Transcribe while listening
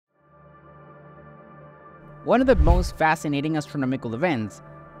One of the most fascinating astronomical events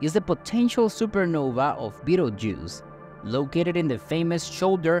is the potential supernova of Betelgeuse, located in the famous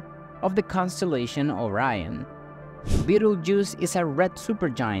shoulder of the constellation Orion. Betelgeuse is a red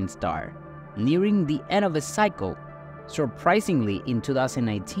supergiant star, nearing the end of its cycle. Surprisingly, in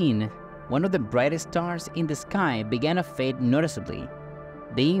 2019, one of the brightest stars in the sky began to fade noticeably,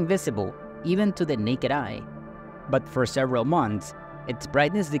 being visible even to the naked eye. But for several months, its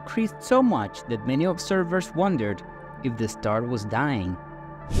brightness decreased so much that many observers wondered if the star was dying.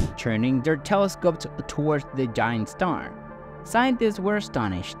 Turning their telescopes towards the giant star, scientists were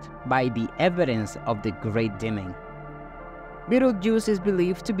astonished by the evidence of the great dimming. Betelgeuse is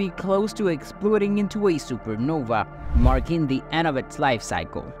believed to be close to exploding into a supernova, marking the end of its life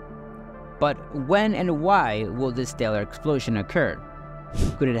cycle. But when and why will this stellar explosion occur?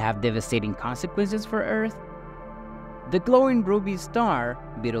 Could it have devastating consequences for Earth? The glowing ruby star,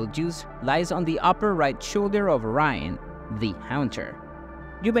 Betelgeuse, lies on the upper right shoulder of Orion, the Haunter.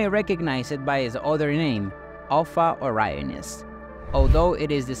 You may recognize it by its other name, Alpha Orionis. Although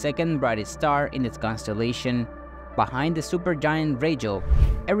it is the second brightest star in its constellation, behind the supergiant Rigel,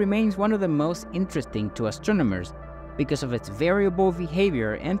 it remains one of the most interesting to astronomers because of its variable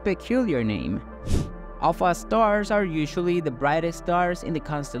behavior and peculiar name. Alpha stars are usually the brightest stars in the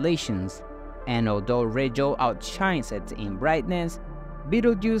constellations, and although Rigel outshines it in brightness,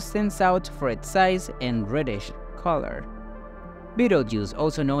 Betelgeuse stands out for its size and reddish color. Betelgeuse,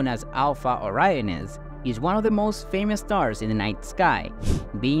 also known as Alpha Orionis, is one of the most famous stars in the night sky,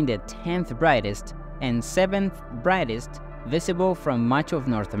 being the 10th brightest and 7th brightest visible from much of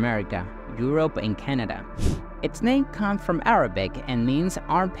North America, Europe, and Canada. Its name comes from Arabic and means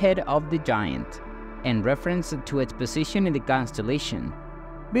armpit of the giant, in reference to its position in the constellation.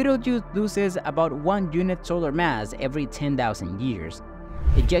 Betelgeuse loses about 1 unit solar mass every 10,000 years,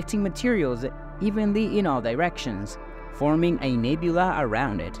 ejecting materials evenly in all directions, forming a nebula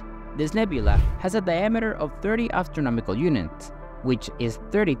around it. This nebula has a diameter of 30 astronomical units, which is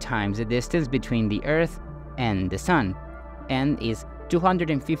 30 times the distance between the Earth and the Sun, and is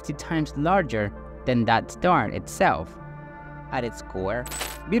 250 times larger than that star itself. At its core,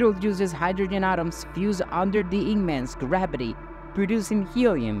 Betelgeuse's hydrogen atoms fuse under the immense gravity, producing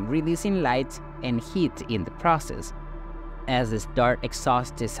helium, releasing light and heat in the process. As the star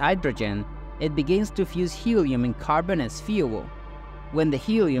exhausts its hydrogen, it begins to fuse helium and carbon as fuel. When the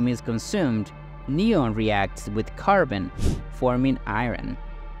helium is consumed, neon reacts with carbon, forming iron.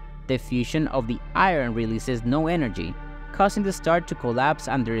 The fusion of the iron releases no energy, causing the star to collapse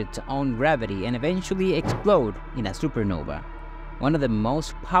under its own gravity and eventually explode in a supernova, one of the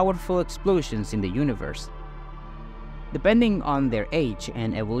most powerful explosions in the universe. Depending on their age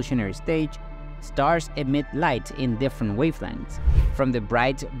and evolutionary stage, stars emit light in different wavelengths, from the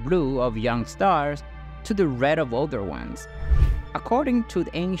bright blue of young stars to the red of older ones. According to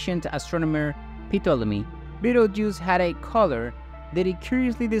the ancient astronomer Ptolemy, Betelgeuse had a color that he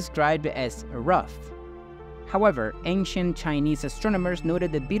curiously described as rough. However, ancient Chinese astronomers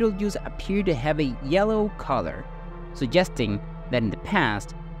noted that Betelgeuse appeared to have a yellow color, suggesting that in the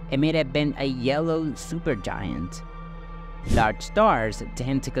past it may have been a yellow supergiant. Large stars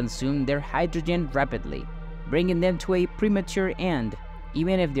tend to consume their hydrogen rapidly, bringing them to a premature end,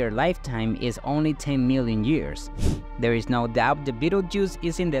 even if their lifetime is only 10 million years. There is no doubt that Betelgeuse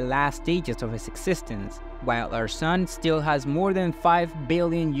is in the last stages of its existence. While our Sun still has more than 5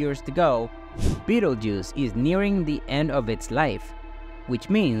 billion years to go, Betelgeuse is nearing the end of its life, which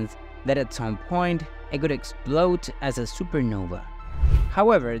means that at some point it could explode as a supernova.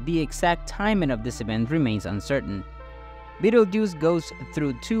 However, the exact timing of this event remains uncertain. Betelgeuse goes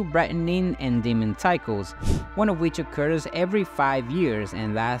through 2 brightening and dimming cycles, one of which occurs every 5 years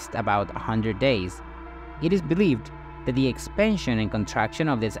and lasts about 100 days. It is believed that the expansion and contraction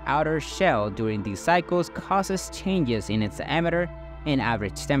of this outer shell during these cycles causes changes in its diameter and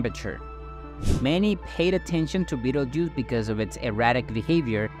average temperature. Many paid attention to Betelgeuse because of its erratic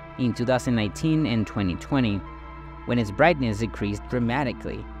behavior in 2019 and 2020, when its brightness decreased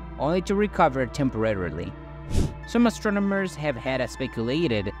dramatically, only to recover temporarily. Some astronomers have had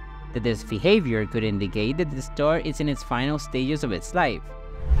speculated that this behavior could indicate that the star is in its final stages of its life.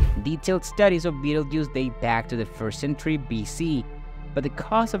 Detailed studies of Betelgeuse date back to the 1st century BC, but the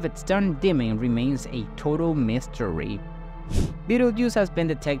cause of its sudden dimming remains a total mystery. Betelgeuse has been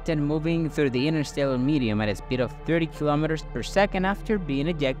detected moving through the interstellar medium at a speed of 30 kilometers per second after being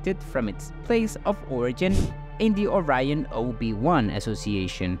ejected from its place of origin in the Orion OB1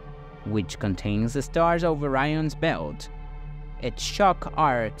 association, which contains the stars of Orion's belt. Its shock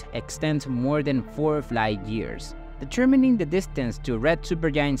arc extends more than 4 light years. Determining the distance to red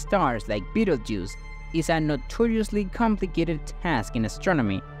supergiant stars like Betelgeuse is a notoriously complicated task in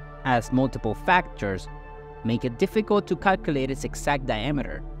astronomy, as multiple factors make it difficult to calculate its exact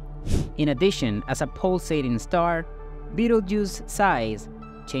diameter. In addition, as a pulsating star, Betelgeuse's size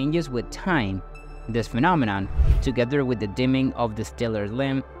changes with time. This phenomenon, together with the dimming of the stellar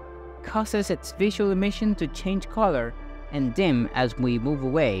limb, causes its visual emission to change color and dim as we move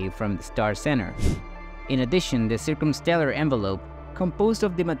away from the star center. In addition, the circumstellar envelope, composed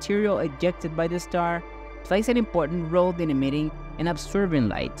of the material ejected by the star, plays an important role in emitting and absorbing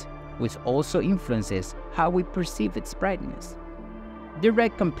light, which also influences how we perceive its brightness.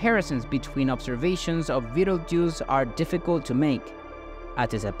 Direct comparisons between observations of Betelgeuse are difficult to make,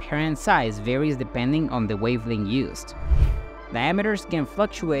 as its apparent size varies depending on the wavelength used. Diameters can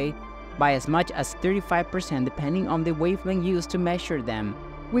fluctuate by as much as 35% depending on the wavelength used to measure them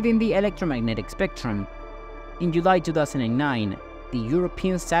within the electromagnetic spectrum. In July 2009, the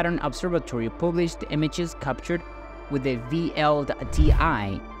European Saturn Observatory published images captured with the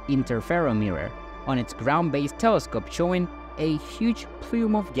VLTI interferometer on its ground-based telescope, showing a huge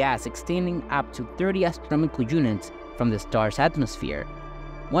plume of gas extending up to 30 astronomical units from the star's atmosphere,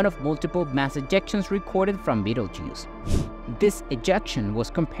 one of multiple mass ejections recorded from Betelgeuse. This ejection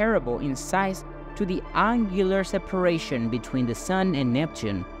was comparable in size to the angular separation between the Sun and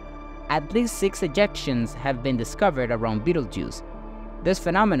Neptune. At least 6 ejections have been discovered around Betelgeuse. This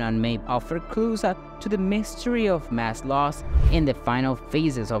phenomenon may offer clues to the mystery of mass loss in the final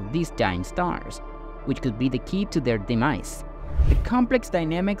phases of these dying stars, which could be the key to their demise. The complex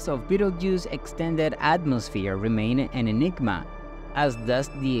dynamics of Betelgeuse's extended atmosphere remain an enigma, as does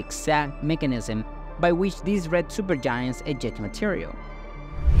the exact mechanism by which these red supergiants eject material.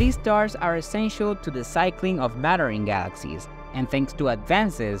 These stars are essential to the cycling of matter in galaxies, and thanks to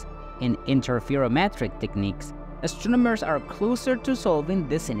advances in interferometric techniques, astronomers are closer to solving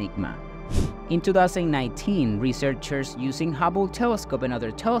this enigma. In 2019, researchers using Hubble telescope and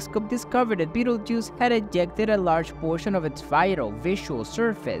other telescopes discovered that Betelgeuse had ejected a large portion of its vital visual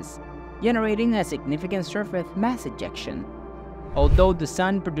surface, generating a significant surface mass ejection. Although the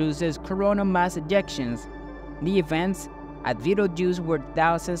Sun produces coronal mass ejections, the events at Betelgeuse were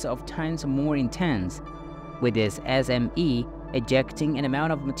thousands of times more intense, with its SME ejecting an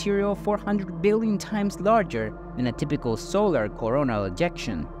amount of material 400 billion times larger than a typical solar coronal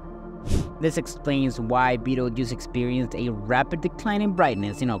ejection. This explains why Betelgeuse experienced a rapid decline in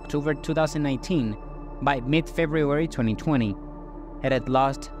brightness in October 2019. By mid-February 2020, it had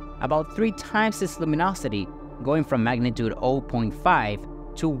lost about 3 times its luminosity, going from magnitude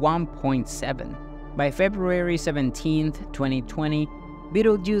 0.5 to 1.7. By February 17, 2020,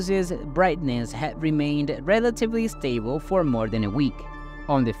 Betelgeuse's brightness had remained relatively stable for more than a week.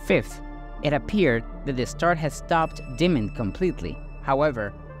 On the 5th, it appeared that the star had stopped dimming completely.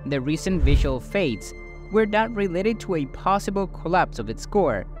 However, the recent visual fades were not related to a possible collapse of its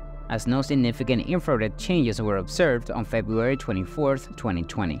core, as no significant infrared changes were observed on February 24,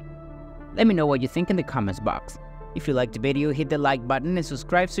 2020. Let me know what you think in the comments box. If you liked the video, hit the like button and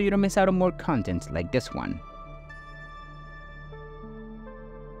subscribe so you don't miss out on more content like this one.